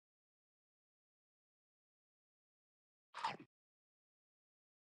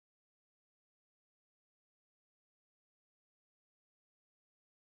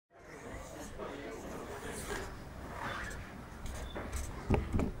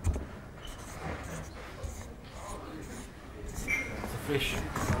fish.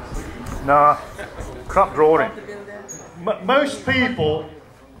 Nah, crap drawing. Most people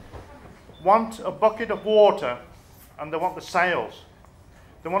want a bucket of water and they want the sales.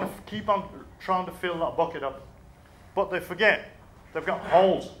 They want to keep on trying to fill that bucket up. But they forget they've got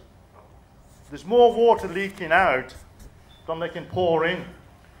holes. There's more water leaking out than they can pour in.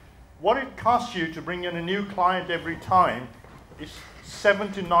 What it costs you to bring in a new client every time is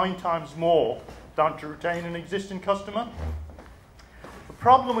 7 to 9 times more than to retain an existing customer. The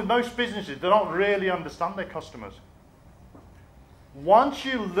problem with most businesses, they don't really understand their customers. Once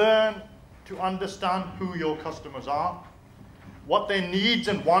you learn to understand who your customers are, what their needs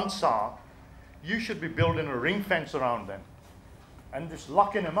and wants are, you should be building a ring fence around them and just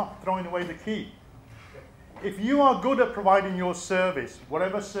locking them up, throwing away the key. If you are good at providing your service,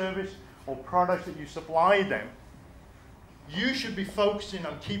 whatever service or product that you supply them, you should be focusing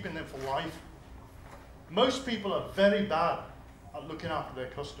on keeping them for life. Most people are very bad at looking after their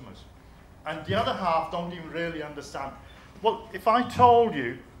customers. And the other half don't even really understand. Well, if I told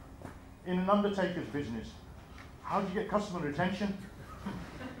you, in an undertaker's business, how do you get customer retention?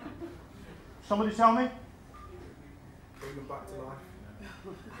 Somebody tell me? Bring them back to life.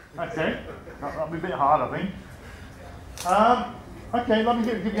 Okay, that'll be a bit hard, I think. Okay, let me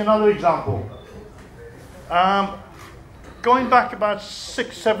give you another example. Going back about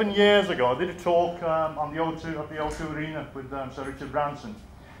 6-7 years ago, I did a talk on the O2 at the O2 Arena with Sir Richard Branson.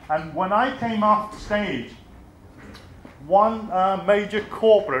 And when I came off the stage, one major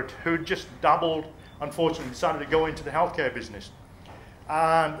corporate who just dabbled, unfortunately, decided to go into the healthcare business.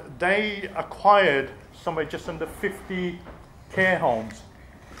 And they acquired somewhere just under 50 care homes.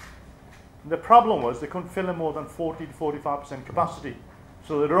 The problem was they couldn't fill in more than 40 to 45% capacity.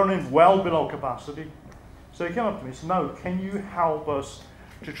 So they're running well below capacity. So he came up to me and said, "No, can you help us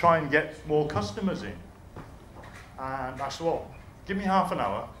to try and get more customers in?" And I said, "Well, give me half an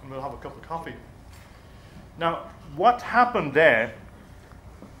hour and we'll have a cup of coffee." Now, what happened there,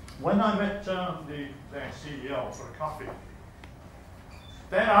 when I met their CEO for a coffee,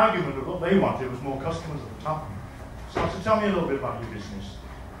 their argument of what they wanted was more customers at the top. So I said, "Tell me a little bit about your business."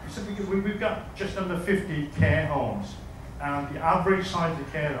 He said, "Because we've got just under 50 care homes, and the average size of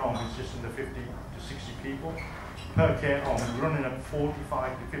the care home is just under 50 to 60 people per care home, and we're running at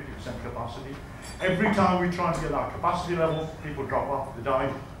 45 to 50% capacity. Every time we try and get our capacity level, people drop off, they die.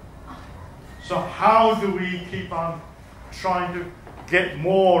 So how do we keep on trying to get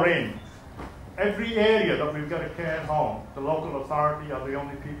more in? Every area that we've got a care home, the local authority are the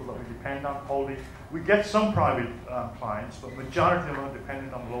only people that we depend on wholly. We get some private clients, but majority of them are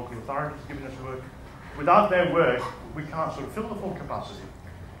dependent on the local authorities giving us work. Without their work, we can't sort of fill the full capacity.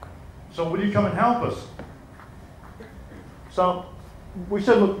 So will you come and help us?" So we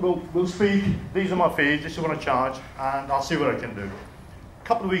said, "Look, we'll speak. These are my fees. This is what I charge, and I'll see what I can do." A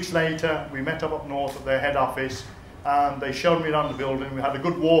couple of weeks later, we met up north at their head office, and they showed me around the building. We had a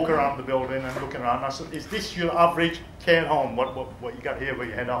good walk around the building and looking around. And I said, "Is this your average care home, what you got here where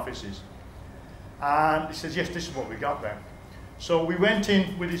your head office is?" And he says, "Yes, this is what we got there." So we went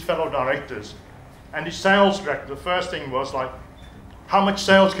in with his fellow directors, and his sales director, the first thing was like, "How much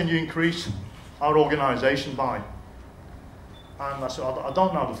sales can you increase our organisation by?" And I said, "I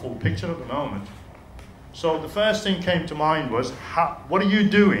don't know the full picture at the moment." So the first thing came to mind was, what are you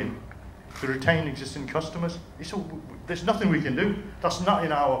doing to retain existing customers? He said, "There's nothing we can do. That's not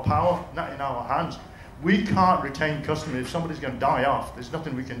in our power, not in our hands. We can't retain customers. If somebody's going to die off, there's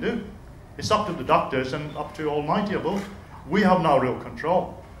nothing we can do. It's up to the doctors and up to Almighty above. We have no real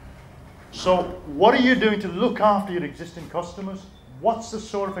control." So what are you doing to look after your existing customers? What's the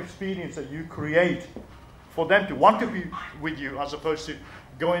sort of experience that you create for them to want to be with you as opposed to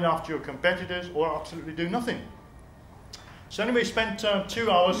going after your competitors or absolutely do nothing? So anyway, spent 2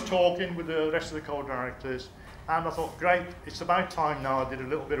 hours talking with the rest of the co-directors, and I thought, great, it's about time now. I did a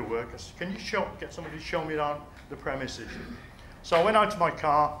little bit of work. I said, "Can you get somebody to show me around the premises?" So I went out to my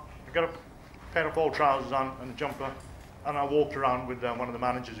car, I got a pair of old trousers on and a jumper, and I walked around with one of the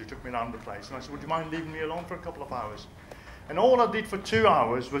managers who took me around the place. And I said, "Would you mind leaving me alone for a couple of hours?" And all I did for 2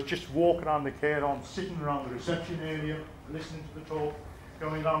 hours was just walk around the care home, sitting around the reception area, listening to the talk,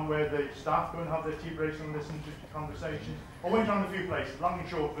 going around where the staff go and have their tea breaks and listen to the conversations. I went around a few places. Long and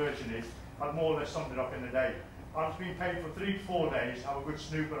short version is, I'd more or less summed it up in a day. I was being paid for 3 to 4 days, have a good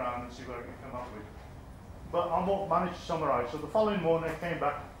snoop around and see what I could come up with. But I managed to summarise. So the following morning I came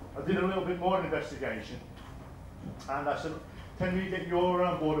back, I did a little bit more investigation, and I said, "Can we get your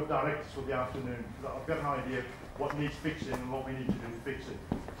board of directors for the afternoon? I've got an idea what needs fixing and what we need to do to fix it."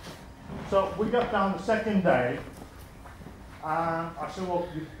 So we got down the second day, and I said, "Well,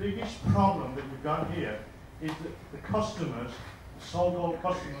 the biggest problem that we've got here is that the customers so-called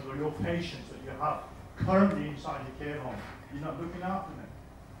customers or your patients that you have currently inside your care home, you're not looking after them.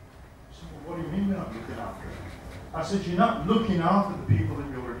 So what do you mean you're not looking after them? I said, you're not looking after the people that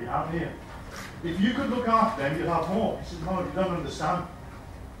you already have here. If you could look after them, you'd have more. He said, no, you don't understand.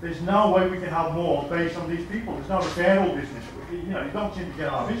 There's no way we can have more based on these people. There's no referral business. You don't seem to get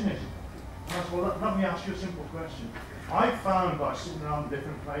our business. And I said, well, let me ask you a simple question. I found by sitting around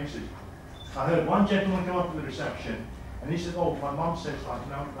different places, I heard one gentleman come up to the reception, and he said, oh, my mum says, like,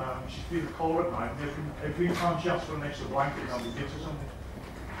 she feels cold at night, and every time she asks for an extra blanket, nobody gives her something.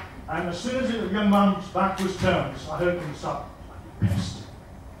 And as soon as the young man's back was turned, I heard him start, pissed.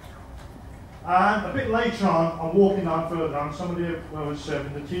 And a bit later on, I'm walking down further on, somebody was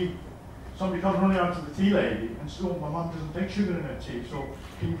serving the tea. Somebody comes running out to the tea lady and says, oh, my mum doesn't take sugar in her tea, so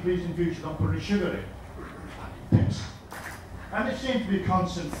can you please in future don't put any sugar in? Pissed. And it seems to be a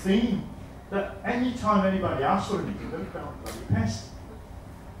constant theme that any time anybody asks for anything, they're bloody pest.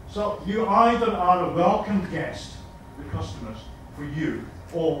 So you either are a welcome guest, the customers, for you,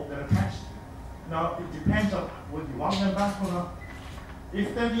 or they're a pest. Now, it depends on whether you want them back or not.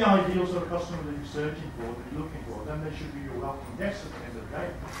 If they're the ideals of a customer that you're searching for, that you're looking for, then they should be your welcome guests at the end of the day.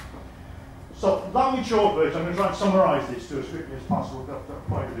 So, long and short version, I'm going to try and summarise this to as quickly as possible. We've got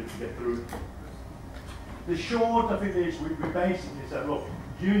quite a bit to get through. The short of it is, we basically said, look,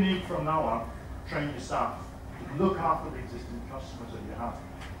 you need from now on, train your staff to look after the existing customers that you have.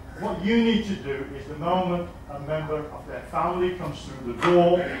 What you need to do is the moment a member of their family comes through the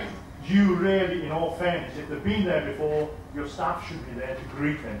door, you really, in all fairness, if they've been there before, your staff should be there to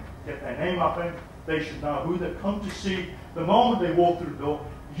greet them, get their name up in, they should know who they've come to see. The moment they walk through the door,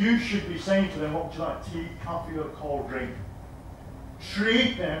 you should be saying to them, what would you like, tea, coffee, or cold drink?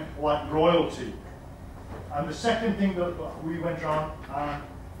 Treat them like royalty. And the second thing that we went around and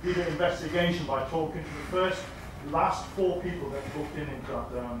did an investigation by talking to the last 4 people that booked into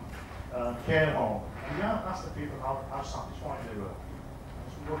that care home. And we asked the people how satisfied they were.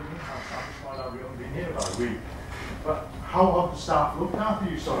 What do you mean, how satisfied are we? Only been here about a week. But how have the staff looked after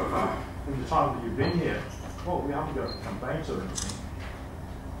you so far in the time that you've been here? Well, we haven't got any complaints or anything.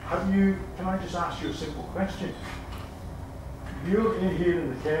 Can I just ask you a simple question? You're in here in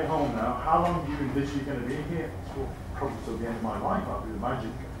the care home now. How long have you envisaged you're going to be here? Well, probably till the end of my life, I would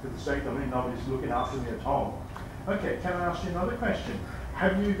imagine. For the sake of nobody's looking after me at home. Okay, can I ask you another question?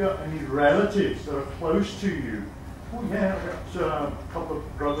 Have you got any relatives that are close to you? Oh yeah, I've got a couple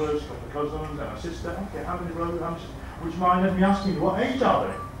of brothers, a couple of cousins, and a sister. Okay, how many brothers? Would you mind letting me ask you, what age are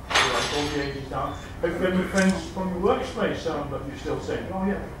they? Write all the ages down. Have you got any friends from your workplace that you're still saying? Oh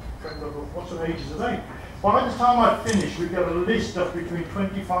yeah, what sort of ages are they? By the time I finish, we've got a list of between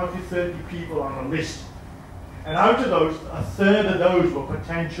 25 to 30 people on a list. And out of those, a third of those were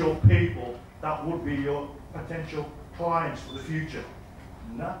potential people that would be your potential clients for the future.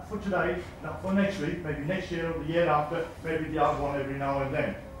 Not for today, not for next week, maybe next year or the year after, maybe the other one every now and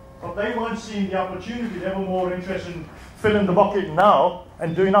then. But they weren't seeing the opportunity. They were more interested in filling the bucket now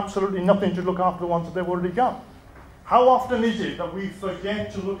and doing absolutely nothing to look after the ones that they've already got. How often is it that we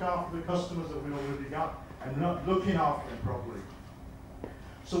forget to look after the customers that we already got and not looking after them properly?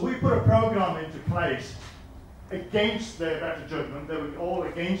 So we put a program into place against their better judgment. They were all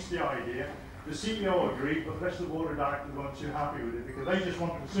against the idea. The CEO agreed, but the rest of the board of directors weren't too happy with it because they just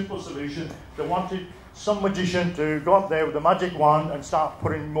wanted a simple solution. They wanted some magician to go up there with a magic wand and start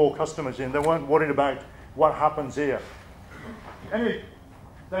putting more customers in. They weren't worried about what happens here. Anyway,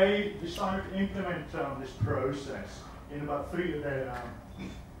 they decided to implement this process in about 3 of their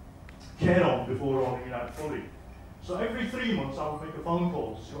care homes before rolling it out fully. So every 3 months I would make a phone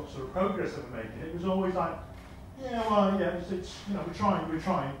call to see what sort of progress they were making. It was always like, it's we're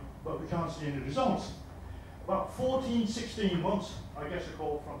trying, but we can't see any results. About 14, 16 months, I guess a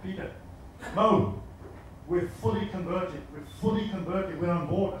call from Peter. Mo, we're fully converted, we're on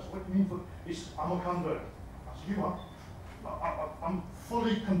board. I said, what do you mean? I'm a convert. I said, you are? I'm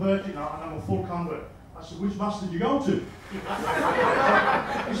fully converted now, and I'm a full convert. I said, which bus did you go to?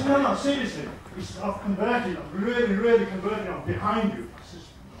 He said, no, seriously. He said, I've converted, I'm really converted, I'm behind you. I said,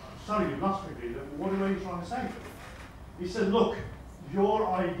 sorry, you lost me, Peter. What are you trying to say? He said, look, your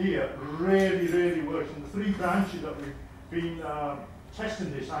idea really works. And the 3 branches that we've been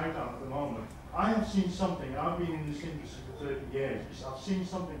testing this out on at the moment, I have seen something, and I've been in this industry for 30 years. He said, I've seen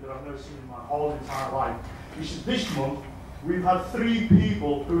something that I've never seen in my whole entire life. He said, this month, we've had 3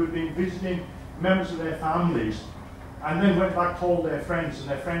 people who have been visiting members of their families, and then went back, told their friends, and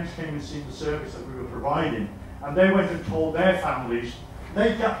their friends came and seen the service that we were providing. And they went and told their families.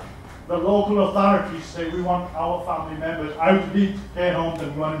 They got the local authorities say, we want our family members out of these care homes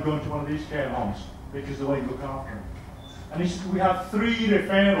and we want them going to one of these care homes because the way you look after them. And he said, we had 3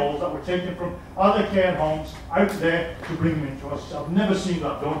 referrals that were taken from other care homes out there to bring them into us. I've never seen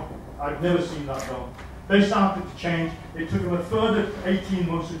that done. I've never seen that done. They started to change. It took them a further 18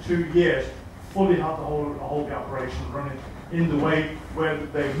 months to 2 years to fully have the whole operation running in the way where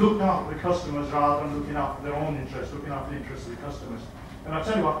they look after the customers rather than looking after their own interests, looking after the interests of the customers. And I'll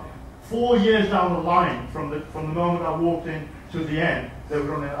tell you what, 4 years down the line, from the moment I walked in to the end, they were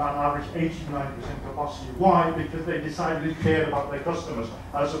running at an average 80–90% capacity. Why? Because they decided to care about their customers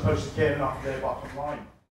as opposed to caring about their bottom line.